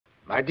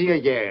My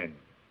dear Jane,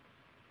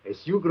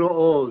 as you grow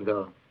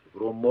older, you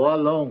grow more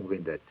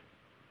long-winded.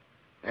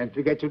 And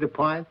to get to the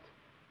point,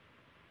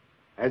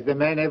 has the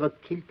man ever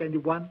killed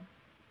anyone?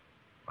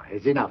 Or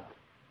has enough?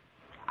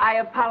 I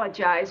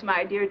apologize,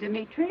 my dear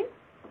Dmitri.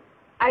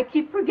 I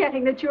keep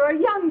forgetting that you're a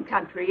young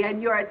country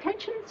and your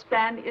attention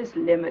span is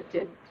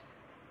limited.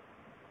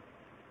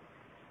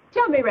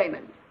 Tell me,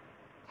 Raymond,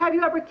 have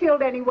you ever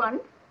killed anyone?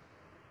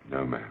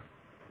 No, ma'am.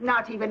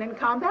 Not even in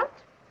combat?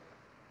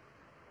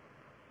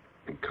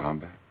 In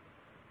combat?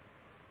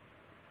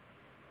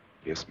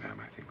 Yes, ma'am,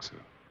 I think so.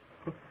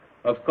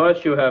 Of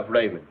course you have,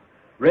 Raymond.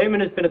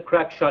 Raymond has been a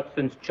crack shot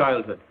since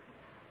childhood.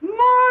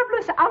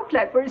 Marvelous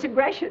outlet for his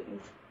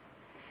aggressions.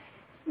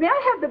 May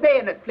I have the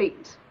bayonet,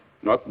 please?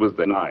 Not with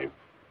the knife,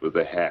 with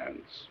the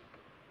hands.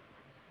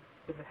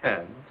 With the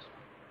hands?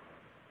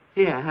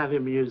 Here, have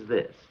him use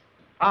this.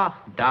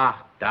 Ah, da,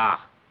 da.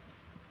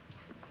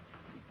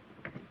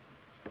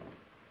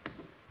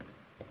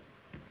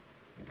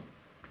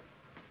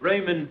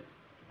 Raymond,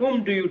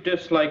 whom do you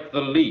dislike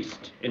the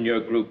least in your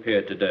group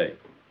here today?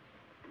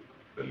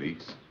 The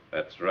least?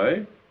 That's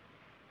right.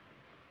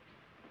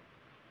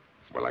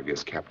 Well, I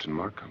guess Captain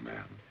Marco,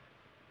 ma'am.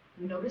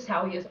 Notice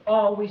how he is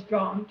always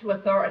drawn to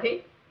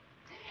authority.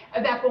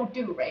 That won't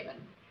do, Raymond.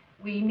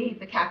 We need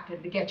the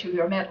captain to get you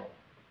your medal.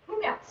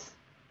 Whom else?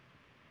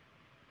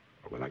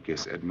 Well, I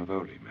guess Ed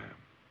Mavoli, ma'am.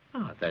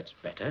 Ah, that's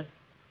better.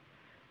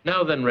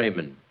 Now then,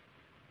 Raymond,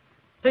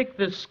 take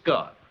this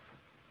scarf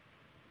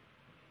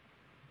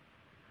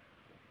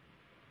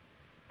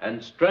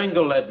and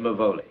strangle Ed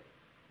Mavoli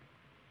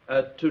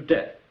to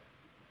death.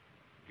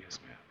 Yes,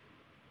 ma'am.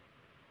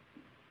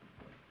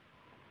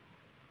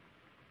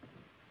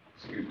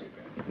 Excuse me,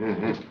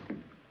 ma'am.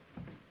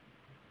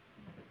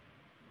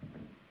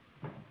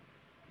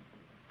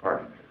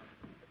 Pardon me.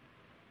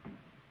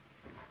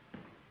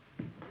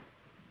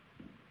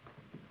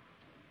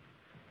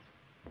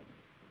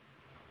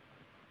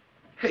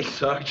 Hey,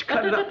 Sarge,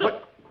 cut it up.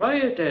 What?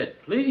 Quiet, Ed,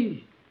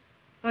 please.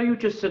 Now you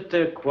just sit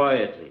there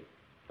quietly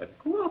and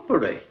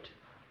cooperate.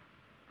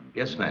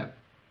 Yes, ma'am.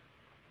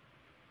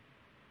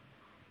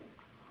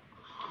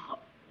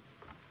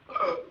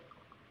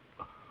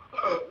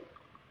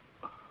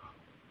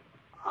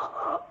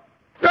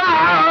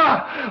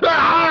 Ah!